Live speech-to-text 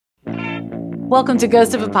Welcome to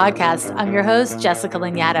Ghost of a Podcast. I'm your host, Jessica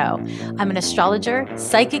Lanyadoo. I'm an astrologer,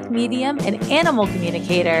 psychic medium, and animal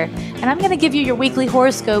communicator, and I'm going to give you your weekly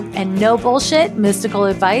horoscope and no bullshit mystical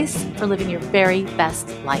advice for living your very best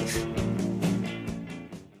life.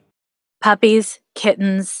 Puppies,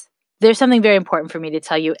 kittens, there's something very important for me to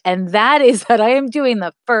tell you, and that is that I am doing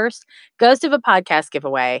the first Ghost of a Podcast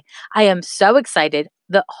giveaway. I am so excited.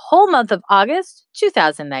 The whole month of August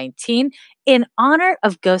 2019, in honor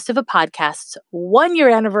of Ghost of a Podcast's 1-year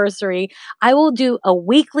anniversary, I will do a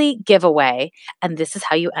weekly giveaway, and this is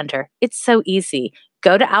how you enter. It's so easy.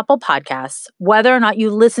 Go to Apple Podcasts, whether or not you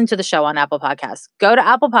listen to the show on Apple Podcasts, go to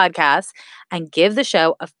Apple Podcasts and give the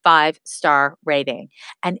show a 5-star rating.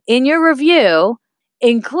 And in your review,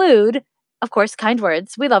 include, of course, kind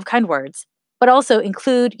words. We love kind words, but also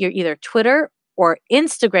include your either Twitter or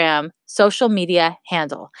Instagram social media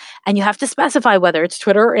handle. And you have to specify whether it's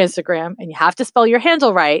Twitter or Instagram, and you have to spell your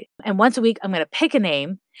handle right. And once a week, I'm going to pick a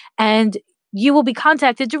name, and you will be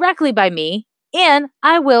contacted directly by me, and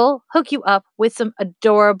I will hook you up with some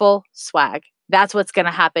adorable swag. That's what's going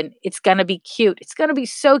to happen. It's going to be cute. It's going to be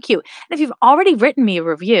so cute. And if you've already written me a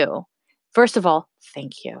review, first of all,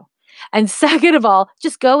 thank you. And second of all,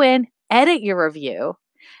 just go in, edit your review,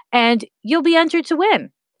 and you'll be entered to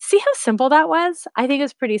win. See how simple that was? I think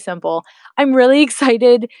it's pretty simple. I'm really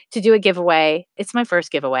excited to do a giveaway. It's my first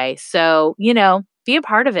giveaway. So, be a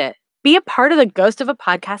part of it. Be a part of the Ghost of a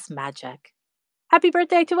Podcast magic. Happy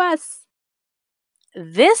birthday to us.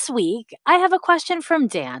 This week, I have a question from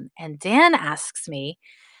Dan, and Dan asks me,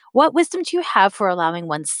 what wisdom do you have for allowing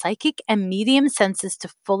one's psychic and medium senses to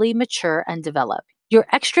fully mature and develop? Your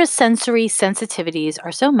extrasensory sensitivities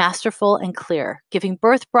are so masterful and clear. Giving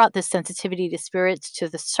birth brought this sensitivity to spirits to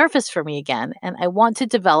the surface for me again, and I want to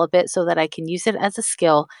develop it so that I can use it as a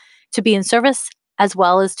skill to be in service as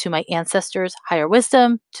well as to my ancestors' higher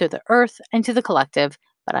wisdom, to the earth, and to the collective,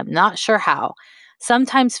 but I'm not sure how.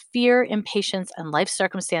 Sometimes fear, impatience, and life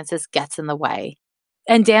circumstances gets in the way.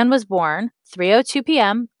 And Dan was born 3:02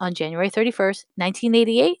 p.m. on January 31st,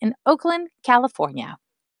 1988 in Oakland, California.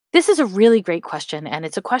 This is a really great question, and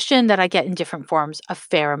it's a question that I get in different forms a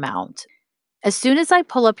fair amount. As soon as I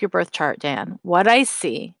pull up your birth chart, Dan, what I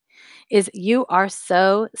see is you are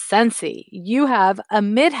so sensy. You have a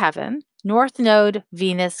midheaven, North Node,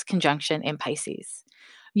 Venus conjunction in Pisces.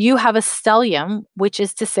 You have a stellium, which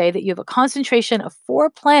is to say that you have a concentration of 4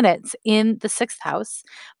 planets in the 6th house,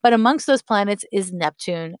 but amongst those planets is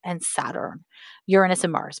Neptune and Saturn, Uranus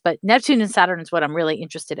and Mars. But Neptune and Saturn is what I'm really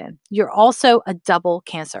interested in. You're also a double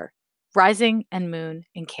Cancer, rising and moon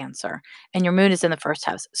in Cancer, and your moon is in the 1st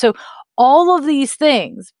house. So all of these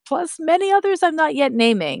things, plus many others I'm not yet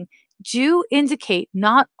naming, do indicate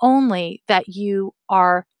not only that you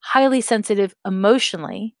are highly sensitive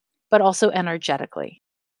emotionally, but also energetically.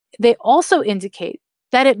 They also indicate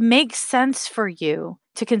that it makes sense for you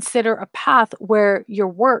to consider a path where your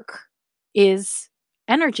work is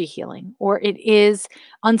energy healing, or it is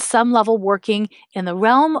on some level working in the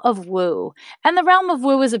realm of woo. And the realm of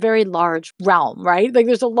woo is a very large realm, right? Like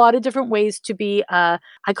there's a lot of different ways to be I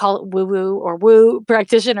call it woo-woo or woo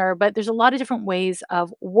practitioner, but there's a lot of different ways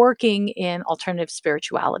of working in alternative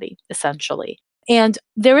spirituality, essentially. And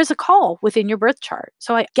there is a call within your birth chart.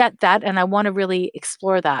 So I get that, and I want to really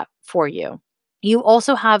explore that for you. You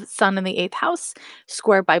also have Sun in the 8th house,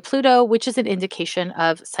 squared by Pluto, which is an indication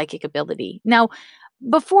of psychic ability. Now,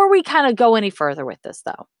 before we kind of go any further with this,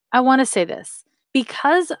 though, I want to say this.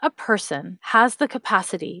 Because a person has the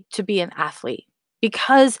capacity to be an athlete,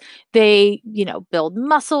 because they, build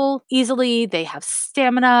muscle easily, they have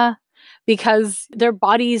stamina, because their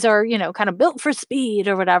bodies are, kind of built for speed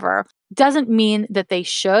or whatever, doesn't mean that they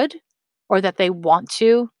should or that they want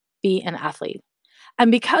to be an athlete.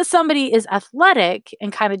 And because somebody is athletic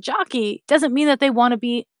and kind of jockey doesn't mean that they want to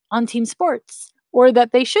be on team sports or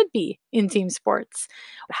that they should be in team sports.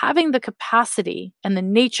 Having the capacity and the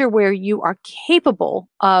nature where you are capable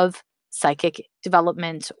of psychic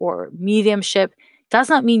development or mediumship does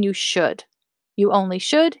not mean you should. You only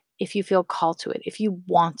should if you feel called to it, if you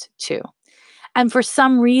want to. And for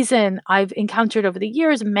some reason, I've encountered over the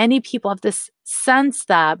years, many people have this sense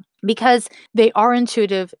that because they are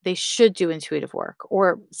intuitive, they should do intuitive work,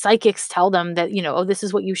 or psychics tell them that, this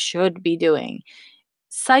is what you should be doing.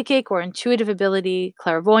 Psychic or intuitive ability,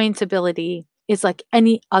 clairvoyant ability is like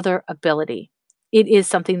any other ability. It is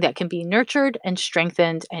something that can be nurtured and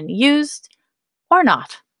strengthened and used or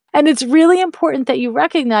not. And it's really important that you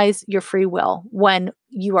recognize your free will when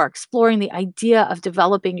you are exploring the idea of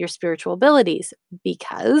developing your spiritual abilities,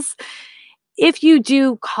 because if you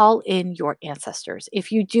do call in your ancestors,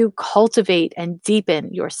 if you do cultivate and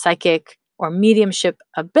deepen your psychic or mediumship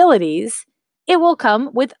abilities, it will come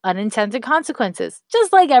with unintended consequences,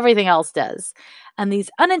 just like everything else does. And these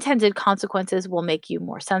unintended consequences will make you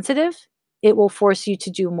more sensitive. It will force you to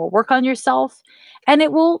do more work on yourself, and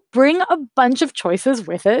it will bring a bunch of choices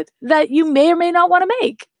with it that you may or may not want to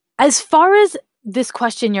make. As far as this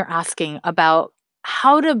question you're asking about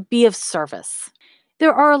how to be of service,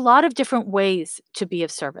 there are a lot of different ways to be of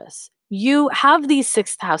service. You have these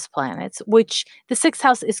sixth house planets, which the sixth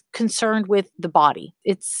house is concerned with the body.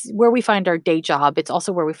 It's where we find our day job. It's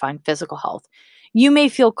also where we find physical health. You may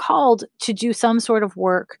feel called to do some sort of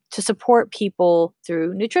work to support people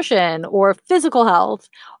through nutrition or physical health,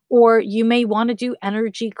 or you may want to do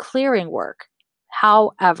energy clearing work.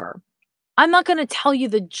 However, I'm not going to tell you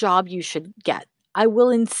the job you should get. I will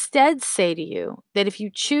instead say to you that if you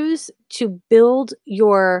choose to build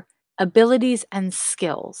your abilities and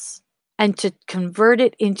skills and to convert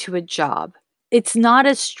it into a job, it's not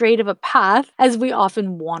as straight of a path as we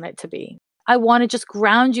often want it to be. I want to just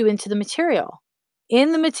ground you into the material.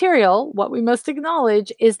 In the material, what we must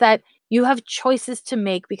acknowledge is that you have choices to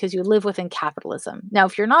make because you live within capitalism. Now,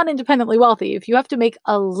 if you're not independently wealthy, if you have to make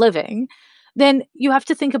a living, then you have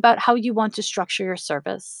to think about how you want to structure your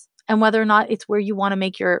service and whether or not it's where you want to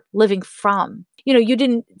make your living from. You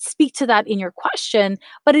didn't speak to that in your question,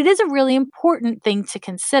 but it is a really important thing to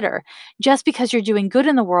consider. Just because you're doing good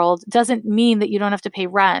in the world doesn't mean that you don't have to pay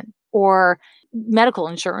rent or medical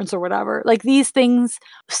insurance or whatever. Like, these things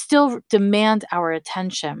still demand our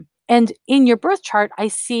attention. And in your birth chart, I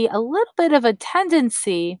see a little bit of a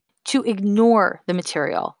tendency to ignore the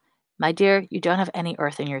material. My dear, you don't have any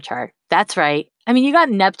earth in your chart. That's right. I mean, you got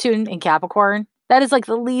Neptune in Capricorn. That is like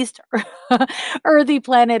the least earthy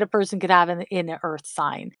planet a person could have in an earth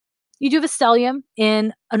sign. You do have a stellium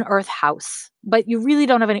in an earth house, but you really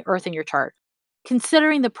don't have any earth in your chart.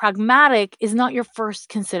 Considering the pragmatic is not your first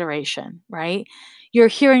consideration, right? You're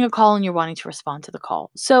hearing a call and you're wanting to respond to the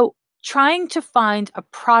call. So trying to find a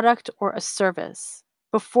product or a service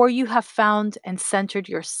before you have found and centered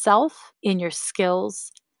yourself in your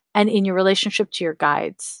skills and in your relationship to your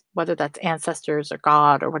guides, whether that's ancestors or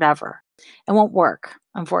God or whatever, it won't work,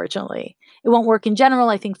 unfortunately. It won't work in general,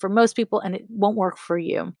 I think, for most people, and it won't work for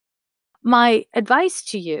you. My advice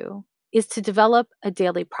to you is to develop a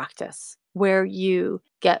daily practice where you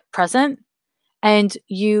get present and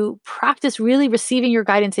you practice really receiving your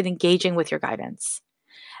guidance and engaging with your guidance.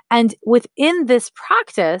 And within this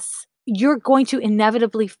practice, you're going to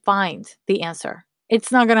inevitably find the answer.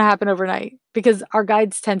 It's not going to happen overnight because our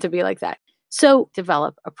guides tend to be like that. So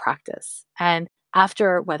develop a practice. And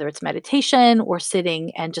after, whether it's meditation or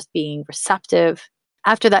sitting and just being receptive,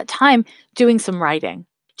 after that time, doing some writing,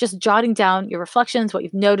 just jotting down your reflections, what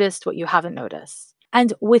you've noticed, what you haven't noticed.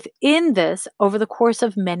 And within this, over the course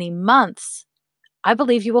of many months, I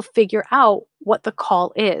believe you will figure out what the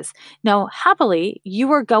call is. Now, happily,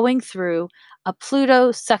 you are going through a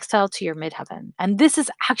Pluto sextile to your midheaven. And this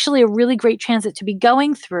is actually a really great transit to be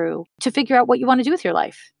going through to figure out what you want to do with your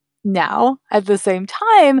life. Now, at the same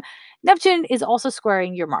time, Neptune is also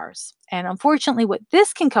squaring your Mars. And unfortunately, what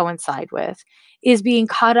this can coincide with is being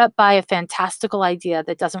caught up by a fantastical idea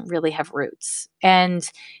that doesn't really have roots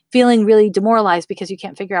and feeling really demoralized because you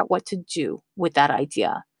can't figure out what to do with that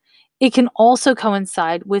idea. It can also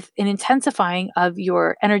coincide with an intensifying of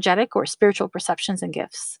your energetic or spiritual perceptions and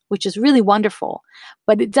gifts, which is really wonderful,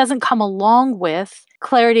 but it doesn't come along with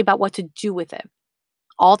clarity about what to do with it.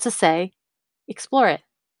 All to say, explore it.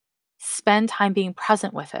 Spend time being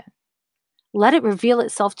present with it. Let it reveal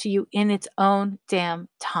itself to you in its own damn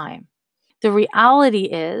time. The reality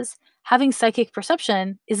is, having psychic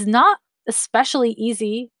perception is not especially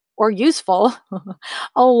easy or useful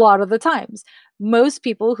a lot of the times. Most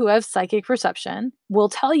people who have psychic perception will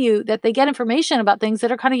tell you that they get information about things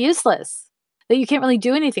that are kind of useless, that you can't really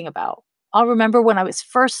do anything about. I'll remember when I was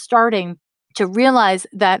first starting to realize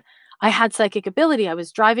that I had psychic ability, I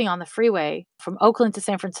was driving on the freeway from Oakland to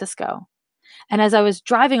San Francisco. And as I was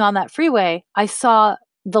driving on that freeway, I saw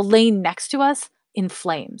the lane next to us in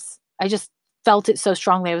flames. I just felt it so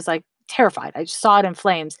strongly. I was like terrified. I just saw it in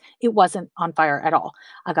flames. It wasn't on fire at all.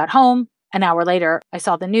 I got home. An hour later, I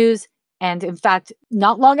saw the news. And in fact,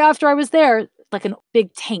 not long after I was there, like a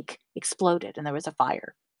big tank exploded and there was a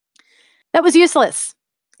fire. That was useless.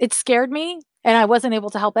 It scared me and I wasn't able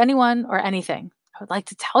to help anyone or anything. I would like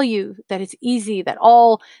to tell you that it's easy, that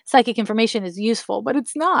all psychic information is useful, but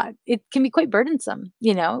it's not. It can be quite burdensome.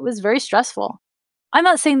 It was very stressful. I'm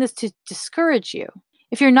not saying this to discourage you.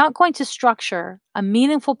 If you're not going to structure a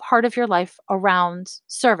meaningful part of your life around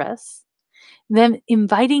service, then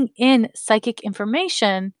inviting in psychic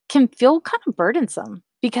information can feel kind of burdensome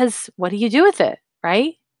because what do you do with it,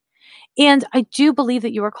 right? And I do believe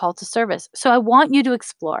that you are called to service. So I want you to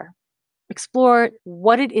explore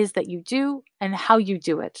what it is that you do and how you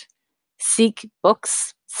do it. Seek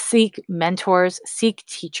books, seek mentors, seek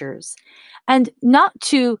teachers, and not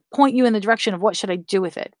to point you in the direction of what should I do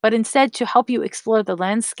with it, but instead to help you explore the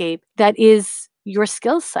landscape that is your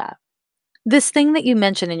skill set. This thing that you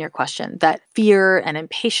mentioned in your question, that fear and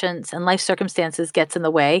impatience and life circumstances gets in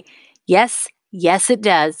the way. Yes, yes, it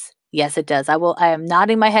does. Yes, it does. I am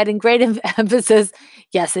nodding my head in great emphasis.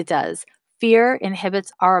 Yes, it does. Fear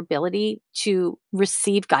inhibits our ability to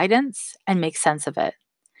receive guidance and make sense of it.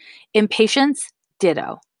 Impatience,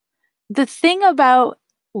 ditto. The thing about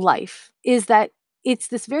life is that it's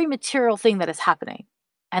this very material thing that is happening.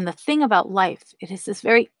 And the thing about life, it is this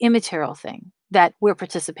very immaterial thing that we're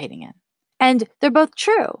participating in. And they're both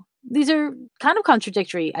true. These are kind of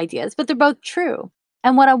contradictory ideas, but they're both true.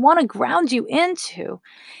 And what I want to ground you into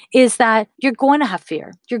is that you're going to have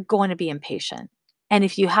fear. You're going to be impatient. And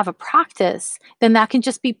if you have a practice, then that can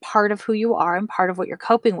just be part of who you are and part of what you're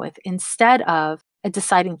coping with instead of a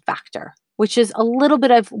deciding factor, which is a little bit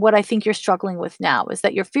of what I think you're struggling with now, is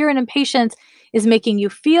that your fear and impatience is making you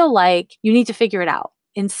feel like you need to figure it out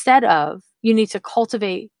instead of you need to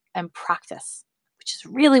cultivate and practice, which is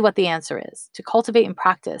really what the answer is, to cultivate and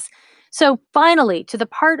practice. So finally, to the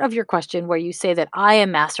part of your question where you say that I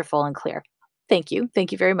am masterful and clear. Thank you.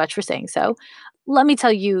 Thank you very much for saying so. Let me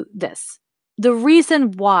tell you this. The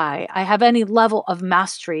reason why I have any level of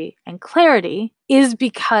mastery and clarity is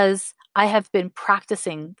because I have been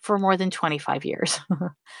practicing for more than 25 years.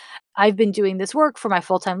 I've been doing this work for my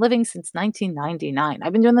full-time living since 1999.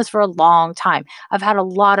 I've been doing this for a long time. I've had a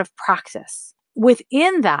lot of practice.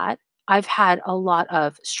 Within that, I've had a lot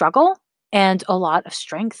of struggle and a lot of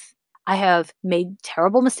strength. I have made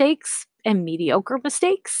terrible mistakes and mediocre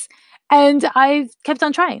mistakes, and I've kept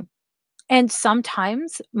on trying. And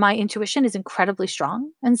sometimes my intuition is incredibly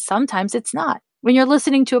strong, and sometimes it's not. When you're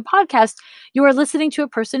listening to a podcast, you are listening to a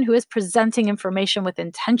person who is presenting information with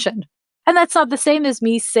intention. And that's not the same as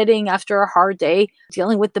me sitting after a hard day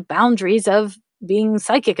dealing with the boundaries of being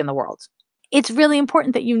psychic in the world. It's really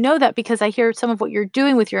important that you know that, because I hear some of what you're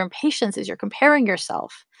doing with your impatience is you're comparing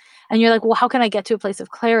yourself. And you're like, well, how can I get to a place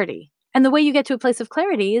of clarity? And the way you get to a place of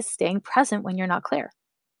clarity is staying present when you're not clear.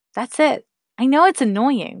 That's it. I know it's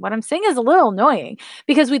annoying. What I'm saying is a little annoying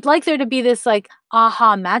because we'd like there to be this like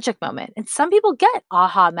aha magic moment. And some people get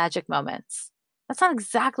aha magic moments. That's not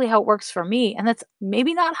exactly how it works for me. And that's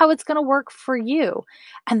maybe not how it's going to work for you.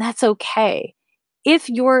 And that's okay. If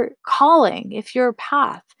your calling, if your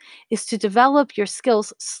path is to develop your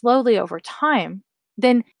skills slowly over time,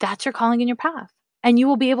 then that's your calling and your path. And you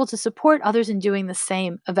will be able to support others in doing the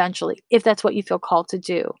same eventually, if that's what you feel called to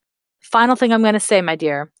do. Final thing I'm going to say, my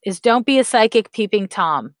dear, is don't be a psychic peeping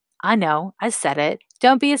Tom. I know, I said it.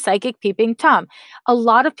 Don't be a psychic peeping Tom. A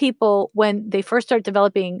lot of people, when they first start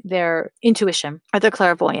developing their intuition or their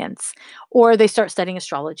clairvoyance, or they start studying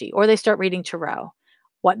astrology, or they start reading tarot,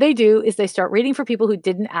 what they do is they start reading for people who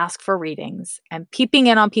didn't ask for readings and peeping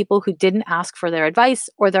in on people who didn't ask for their advice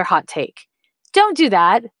or their hot take. Don't do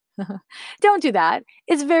that. Don't do that.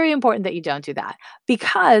 It's very important that you don't do that,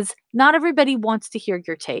 because not everybody wants to hear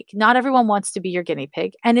your take. Not everyone wants to be your guinea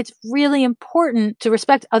pig. And it's really important to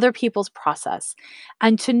respect other people's process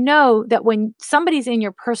and to know that when somebody's in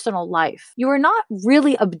your personal life, you are not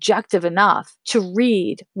really objective enough to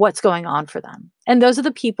read what's going on for them. And those are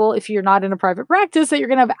the people, if you're not in a private practice, that you're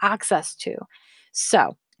going to have access to.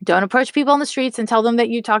 So don't approach people on the streets and tell them that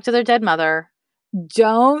you talked to their dead mother.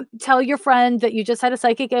 Don't tell your friend that you just had a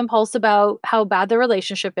psychic impulse about how bad their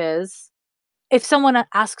relationship is. If someone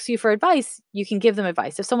asks you for advice, you can give them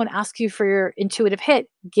advice. If someone asks you for your intuitive hit,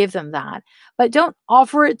 give them that. But don't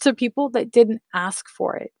offer it to people that didn't ask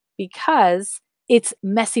for it, because it's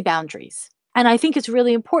messy boundaries. And I think it's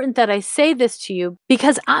really important that I say this to you,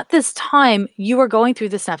 because at this time, you are going through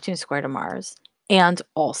this Neptune square to Mars. And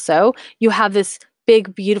also, you have this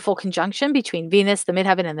big, beautiful conjunction between Venus, the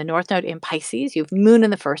midheaven, and the North Node in Pisces. You have Moon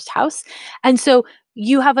in the first house. And so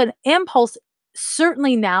you have an impulse,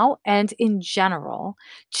 certainly now and in general,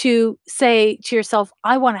 to say to yourself,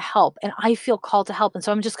 I want to help and I feel called to help. And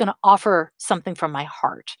so I'm just going to offer something from my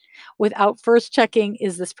heart without first checking,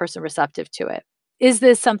 is this person receptive to it? Is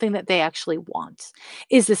this something that they actually want?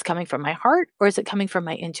 Is this coming from my heart, or is it coming from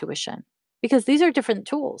my intuition? Because these are different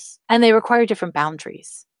tools and they require different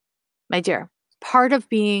boundaries. My dear, part of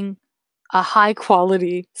being a high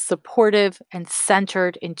quality, supportive, and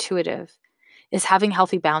centered intuitive is having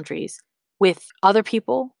healthy boundaries with other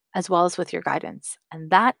people as well as with your guidance. And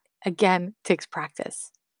that, again, takes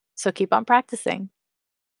practice. So keep on practicing.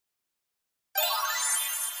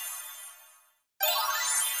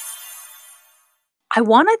 I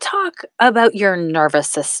want to talk about your nervous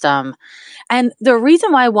system. And the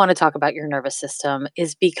reason why I want to talk about your nervous system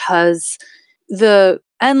is because the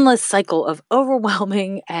endless cycle of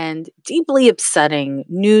overwhelming and deeply upsetting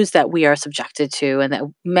news that we are subjected to and that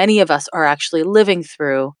many of us are actually living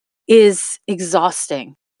through is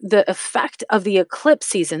exhausting. The effect of the eclipse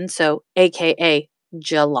season, so AKA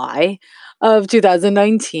July of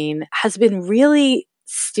 2019, has been really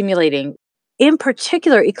stimulating. In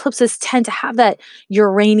particular, eclipses tend to have that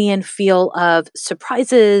Uranian feel of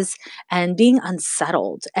surprises and being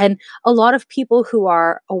unsettled. And a lot of people who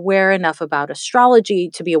are aware enough about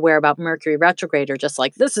astrology to be aware about Mercury retrograde are just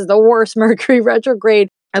like, this is the worst Mercury retrograde.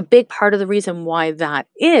 A big part of the reason why that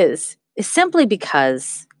is simply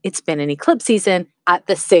because it's been an eclipse season at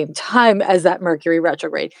the same time as that Mercury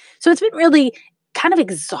retrograde. So it's been really kind of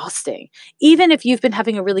exhausting. Even if you've been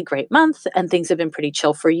having a really great month and things have been pretty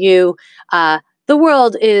chill for you, the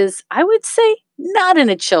world is, I would say, not in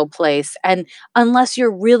a chill place. And unless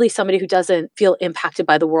you're really somebody who doesn't feel impacted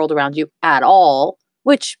by the world around you at all,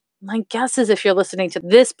 which my guess is if you're listening to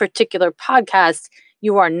this particular podcast,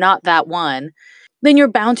 you are not that one, then you're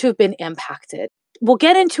bound to have been impacted. We'll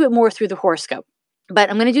get into it more through the horoscope. But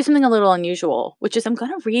I'm going to do something a little unusual, which is I'm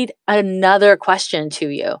going to read another question to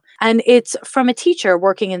you. And it's from a teacher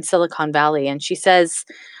working in Silicon Valley. And she says,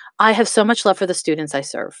 I have so much love for the students I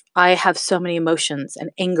serve. I have so many emotions and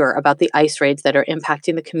anger about the ICE raids that are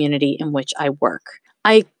impacting the community in which I work.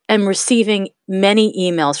 I am receiving many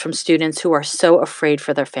emails from students who are so afraid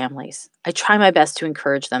for their families. I try my best to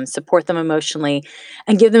encourage them, support them emotionally,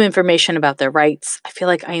 and give them information about their rights. I feel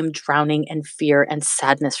like I am drowning in fear and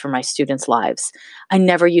sadness for my students' lives. I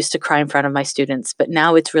never used to cry in front of my students, but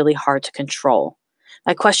now it's really hard to control.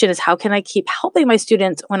 My question is, how can I keep helping my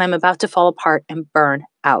students when I'm about to fall apart and burn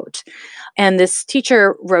out? And this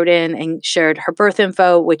teacher wrote in and shared her birth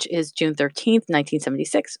info, which is June 13th,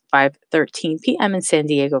 1976, 5:13 p.m. in San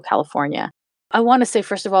Diego, California. I want to say,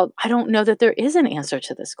 first of all, I don't know that there is an answer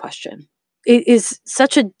to this question. It is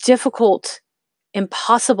such a difficult,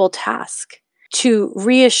 impossible task to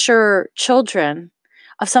reassure children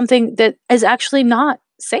of something that is actually not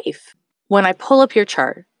safe. When I pull up your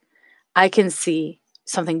chart, I can see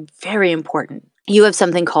something very important. You have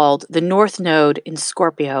something called the North Node in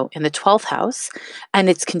Scorpio in the 12th house, and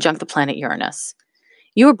it's conjunct the planet Uranus.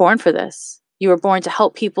 You were born for this. You were born to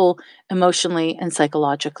help people emotionally and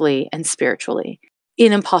psychologically and spiritually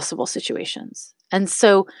in impossible situations. And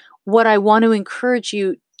so, what I want to encourage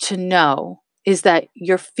you to know is that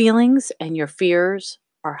your feelings and your fears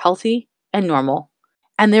are healthy and normal.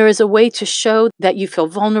 And there is a way to show that you feel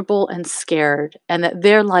vulnerable and scared and that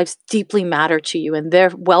their lives deeply matter to you and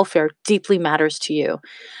their welfare deeply matters to you.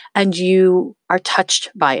 And you are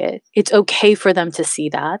touched by it. It's okay for them to see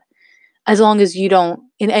that as long as you don't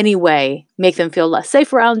in any way make them feel less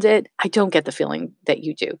safe around it. I don't get the feeling that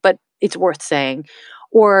you do, but it's worth saying,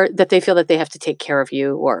 or that they feel that they have to take care of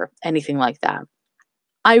you or anything like that.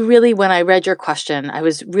 When I read your question, I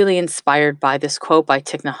was really inspired by this quote by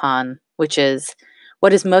Thich Nhat Hanh, which is,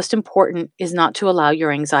 what is most important is not to allow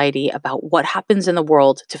your anxiety about what happens in the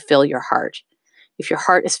world to fill your heart. If your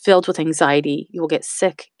heart is filled with anxiety, you will get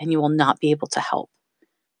sick and you will not be able to help.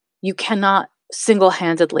 You cannot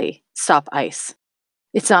single-handedly stop ICE.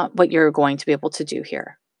 It's not what you're going to be able to do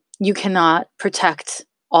here. You cannot protect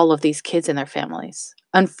all of these kids and their families.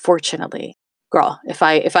 Unfortunately, girl, if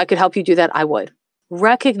I could help you do that, I would.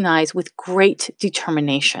 Recognize with great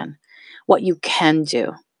determination what you can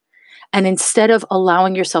do. And instead of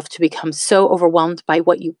allowing yourself to become so overwhelmed by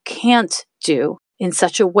what you can't do in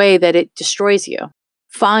such a way that it destroys you,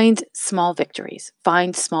 find small victories,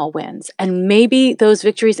 find small wins. And maybe those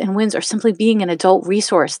victories and wins are simply being an adult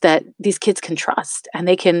resource that these kids can trust and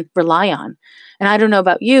they can rely on. And I don't know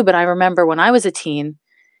about you, but I remember when I was a teen,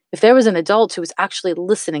 if there was an adult who was actually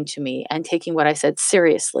listening to me and taking what I said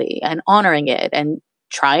seriously and honoring it and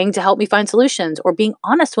trying to help me find solutions or being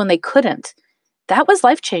honest when they couldn't, that was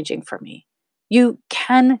life-changing for me. You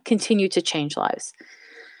can continue to change lives,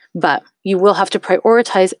 but you will have to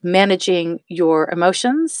prioritize managing your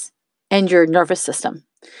emotions and your nervous system.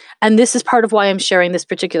 And this is part of why I'm sharing this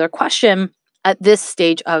particular question at this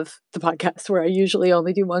stage of the podcast, where I usually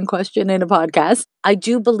only do one question in a podcast. I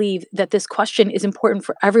do believe that this question is important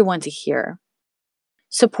for everyone to hear.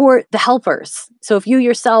 Support the helpers. So if you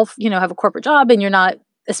yourself, have a corporate job and you're not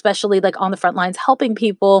especially like on the front lines helping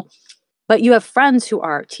people, but you have friends who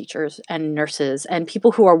are teachers and nurses and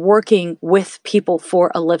people who are working with people for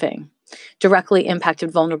a living, directly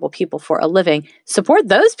impacted vulnerable people for a living, support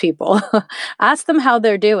those people. Ask them how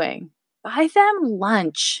they're doing. Buy them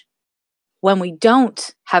lunch. When we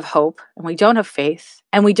don't have hope and we don't have faith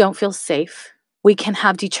and we don't feel safe, we can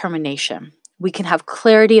have determination. We can have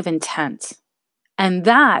clarity of intent. And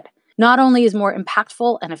that not only is more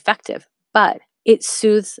impactful and effective, but it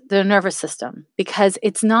soothes the nervous system because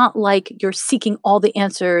it's not like you're seeking all the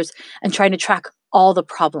answers and trying to track all the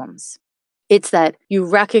problems. It's that you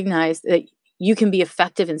recognize that you can be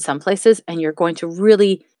effective in some places and you're going to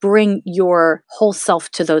really bring your whole self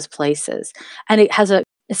to those places. And it has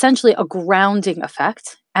essentially a grounding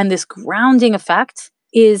effect. And this grounding effect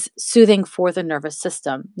is soothing for the nervous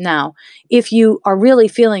system. Now, if you are really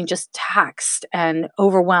feeling just taxed and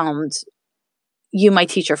overwhelmed, you, my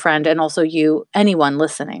teacher friend, and also you, anyone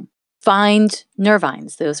listening, find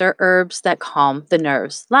nervines. Those are herbs that calm the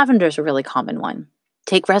nerves. Lavender is a really common one.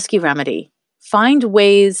 Take Rescue Remedy. Find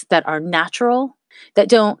ways that are natural, that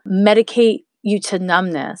don't medicate you to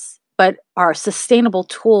numbness, but are sustainable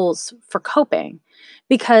tools for coping.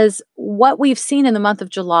 Because what we've seen in the month of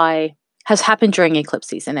July has happened during eclipse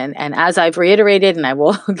season. And as I've reiterated, and I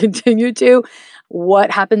will continue to,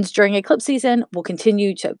 what happens during eclipse season will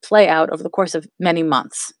continue to play out over the course of many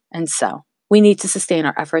months. And so we need to sustain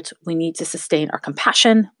our efforts. We need to sustain our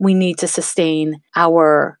compassion. We need to sustain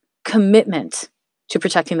our commitment to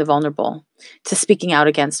protecting the vulnerable, to speaking out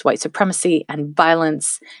against white supremacy and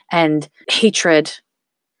violence and hatred.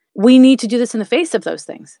 We need to do this in the face of those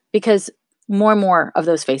things because more and more of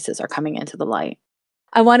those faces are coming into the light.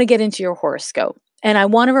 I want to get into your horoscope. And I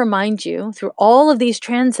want to remind you through all of these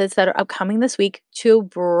transits that are upcoming this week to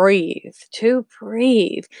breathe,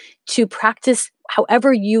 to practice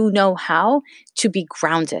however you know how to be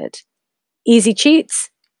grounded. Easy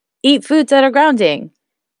cheats, eat foods that are grounding,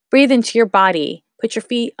 breathe into your body, put your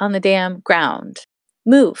feet on the damn ground,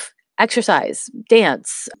 move, exercise,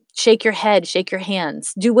 dance, shake your head, shake your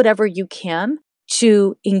hands, do whatever you can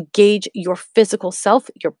to engage your physical self,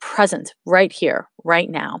 your present right here, right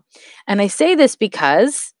now. And I say this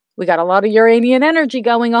because we got a lot of Uranian energy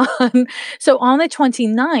going on. So on the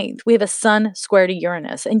 29th, we have a sun square to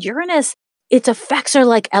Uranus. And Uranus, its effects are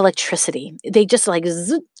like electricity. They just like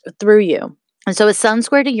zip through you. And so a sun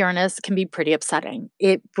square to Uranus can be pretty upsetting.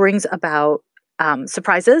 It brings about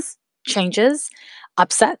surprises, changes,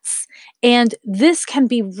 upsets. And this can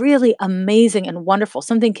be really amazing and wonderful.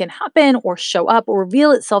 Something can happen or show up or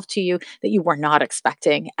reveal itself to you that you were not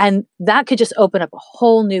expecting. And that could just open up a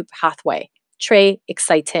whole new pathway. Très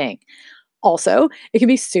exciting. Also, it can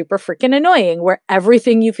be super freaking annoying where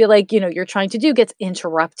everything you feel like, you're trying to do gets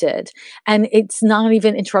interrupted. And it's not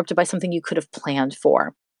even interrupted by something you could have planned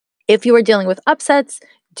for. If you are dealing with upsets,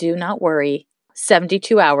 do not worry.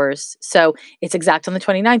 72 hours. So it's exact on the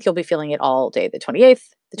 29th. You'll be feeling it all day, the 28th,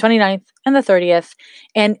 the 29th, and the 30th.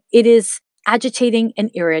 And it is agitating and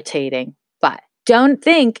irritating. But don't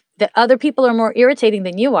think that other people are more irritating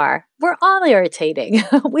than you are. We're all irritating.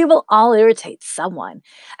 We will all irritate someone.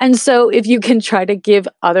 And so if you can try to give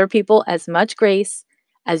other people as much grace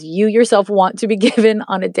as you yourself want to be given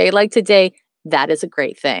on a day like today, that is a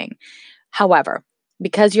great thing. However,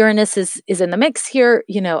 because Uranus is in the mix here,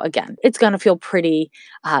 again, it's going to feel pretty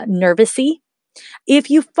nervousy. If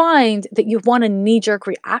you find that you want to knee-jerk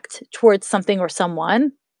react towards something or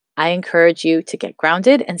someone, I encourage you to get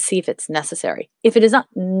grounded and see if it's necessary. If it is not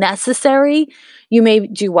necessary, you may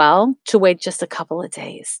do well to wait just a couple of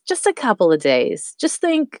days. Just a couple of days. Just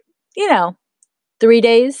think, 3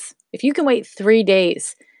 days. If you can wait 3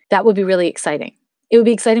 days, that would be really exciting. It would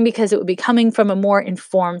be exciting because it would be coming from a more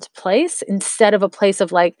informed place instead of a place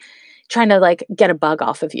of trying to get a bug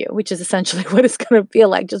off of you, which is essentially what it's going to feel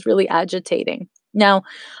like, just really agitating. Now,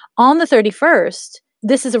 on the 31st,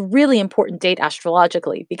 this is a really important date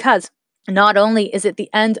astrologically because not only is it the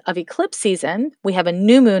end of eclipse season, we have a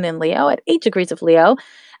new moon in Leo at 8 degrees of Leo,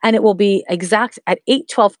 and it will be exact at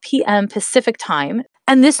 8:12 p.m. Pacific time.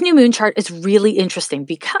 And this new moon chart is really interesting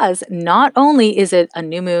because not only is it a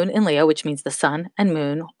new moon in Leo, which means the sun and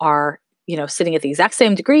moon are, sitting at the exact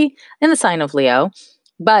same degree in the sign of Leo,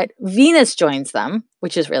 but Venus joins them,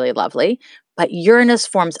 which is really lovely. But Uranus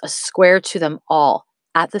forms a square to them all.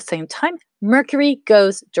 At the same time, Mercury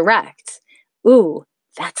goes direct. Ooh,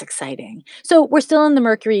 that's exciting. So we're still in the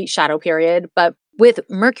Mercury shadow period, but with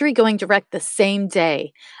Mercury going direct the same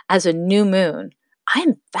day as a new moon,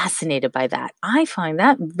 I'm fascinated by that. I find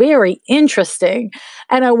that very interesting.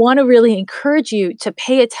 And I want to really encourage you to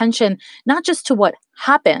pay attention, not just to what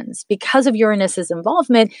happens because of Uranus's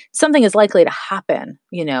involvement, something is likely to happen,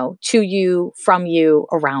 to you, from you,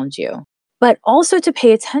 around you, but also to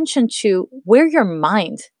pay attention to where your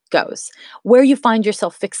mind goes, where you find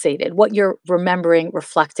yourself fixated, what you're remembering,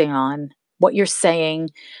 reflecting on, what you're saying,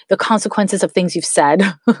 the consequences of things you've said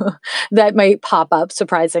that might pop up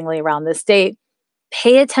surprisingly around this date.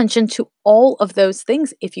 Pay attention to all of those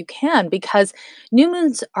things if you can, because new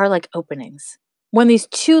moons are like openings. When these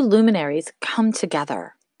two luminaries come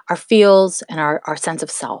together, our feels and our sense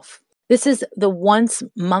of self, this is the once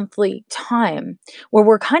monthly time where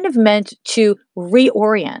we're kind of meant to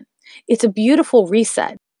reorient. It's a beautiful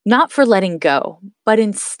reset, not for letting go, but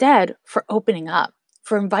instead for opening up,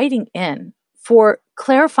 for inviting in, for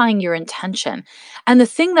clarifying your intention. And the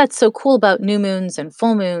thing that's so cool about new moons and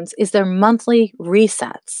full moons is they're monthly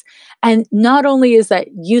resets. And not only is that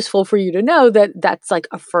useful for you to know that that's like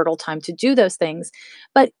a fertile time to do those things,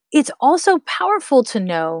 but it's also powerful to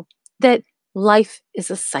know that life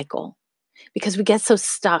is a cycle, because we get so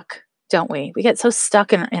stuck, don't we? We get so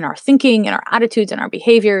stuck in our thinking and our attitudes and our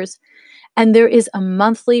behaviors. And there is a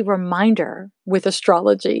monthly reminder with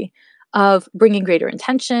astrology of bringing greater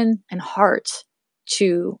intention and heart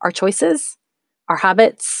to our choices, our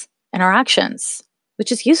habits, and our actions,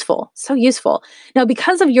 which is useful, so useful. Now,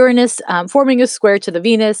 because of Uranus forming a square to the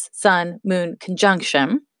Venus, Sun, Moon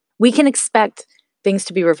conjunction, we can expect things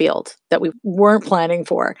to be revealed that we weren't planning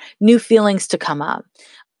for, new feelings to come up.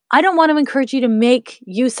 I don't want to encourage you to make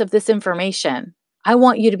use of this information. I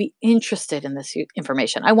want you to be interested in this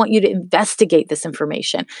information. I want you to investigate this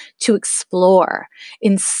information, to explore,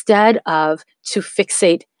 instead of to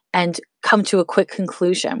fixate and come to a quick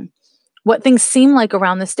conclusion. What things seem like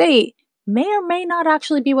around this date may or may not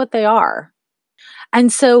actually be what they are.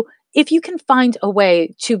 And so if you can find a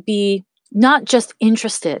way to be not just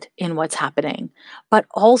interested in what's happening, but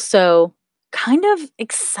also kind of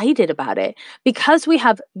excited about it, because we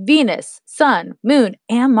have Venus, Sun, Moon,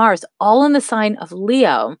 and Mars all in the sign of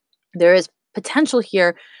Leo, there is potential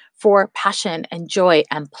here for passion and joy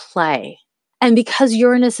and play. And because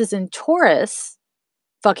Uranus is in Taurus,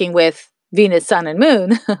 fucking with Venus, Sun, and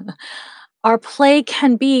Moon, our play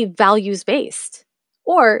can be values-based,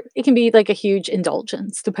 or it can be like a huge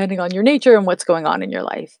indulgence, depending on your nature and what's going on in your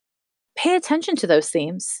life. Pay attention to those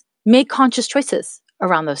themes. Make conscious choices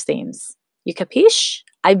around those themes. You capiche?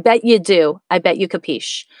 I bet you do. I bet you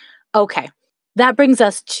capiche. Okay, that brings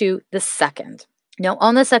us to the 2nd. Now,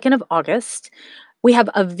 on the 2nd of August, we have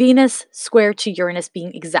a Venus square to Uranus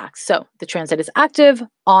being exact. So the transit is active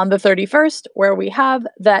on the 31st, where we have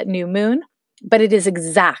that new moon, but it is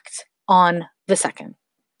exact on the 2nd.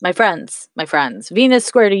 My friends, Venus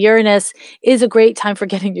square to Uranus is a great time for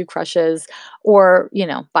getting new crushes, or,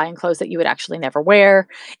 buying clothes that you would actually never wear.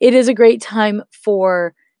 It is a great time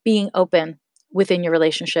for being open within your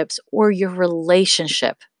relationships, or your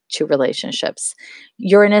relationship to relationships.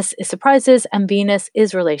 Uranus is surprises and Venus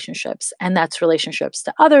is relationships. And that's relationships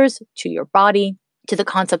to others, to your body, to the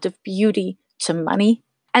concept of beauty, to money.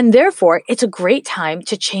 And therefore, it's a great time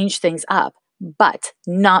to change things up, but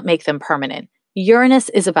not make them permanent. Uranus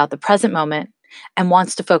is about the present moment and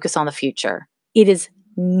wants to focus on the future. It is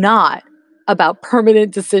not about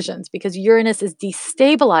permanent decisions, because Uranus is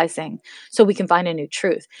destabilizing so we can find a new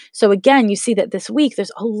truth. So again, you see that this week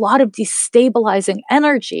there's a lot of destabilizing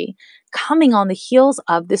energy coming on the heels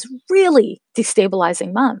of this really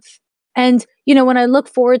destabilizing month. And, when I look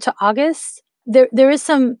forward to August, there is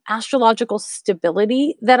some astrological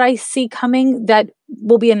stability that I see coming that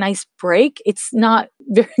will be a nice break. It's not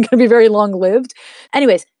going to be very long-lived.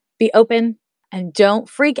 Anyways, be open. And don't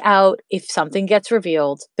freak out if something gets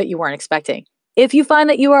revealed that you weren't expecting. If you find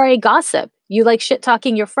that you are a gossip, you like shit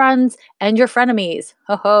talking your friends and your frenemies,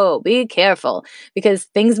 be careful, because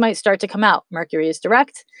things might start to come out. Mercury is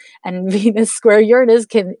direct, and Venus square Uranus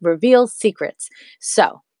can reveal secrets.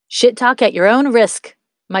 So, shit talk at your own risk,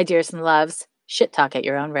 my dears and loves. Shit talk at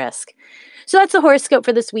your own risk. So that's the horoscope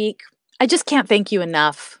for this week. I just can't thank you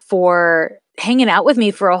enough for hanging out with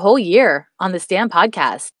me for a whole year on this damn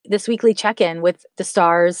podcast. This weekly check-in with the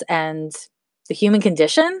stars and the human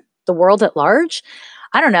condition, the world at large.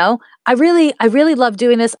 I don't know. I really love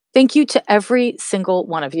doing this. Thank you to every single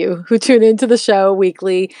one of you who tune into the show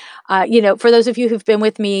weekly. For those of you who've been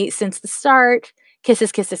with me since the start,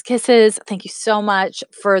 kisses, kisses, kisses. Thank you so much.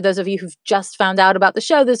 For those of you who've just found out about the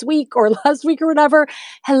show this week or last week or whatever,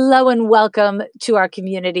 hello and welcome to our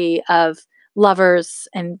community of lovers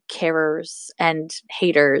and carers and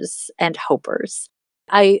haters and hopers.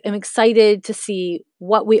 I am excited to see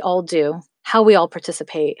what we all do, how we all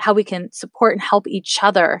participate, how we can support and help each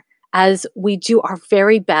other as we do our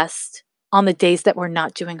very best on the days that we're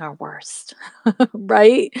not doing our worst,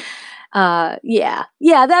 right?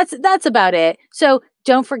 That's about it. So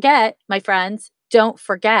don't forget, my friends, don't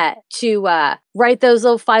forget to write those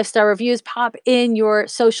little 5-star reviews, pop in your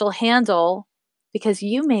social handle, because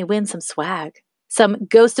you may win some swag, some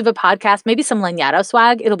ghost of a podcast, maybe some Lanyado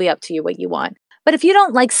swag. It'll be up to you what you want. But if you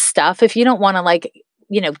don't like stuff, if you don't want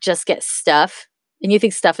to just get stuff, and you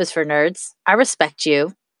think stuff is for nerds, I respect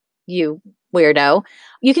you, you weirdo.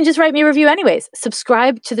 You can just write me a review anyways.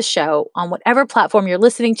 Subscribe to the show on whatever platform you're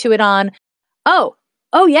listening to it on. Oh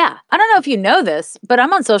yeah. I don't know if you know this, but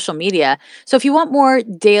I'm on social media. So if you want more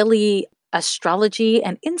daily astrology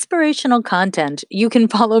and inspirational content, you can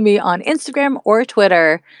follow me on Instagram or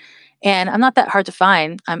Twitter. And I'm not that hard to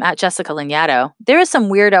find. I'm at Jessica Lanyadoo. There is some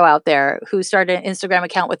weirdo out there who started an Instagram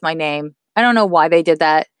account with my name. I don't know why they did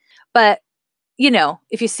that. But,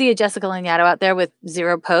 if you see a Jessica Lanyadoo out there with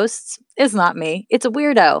 0 posts, it's not me. It's a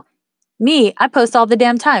weirdo. Me, I post all the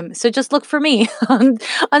damn time. So just look for me on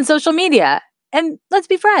social media. And let's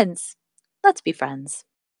be friends. Let's be friends.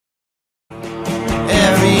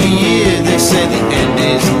 Every year they say the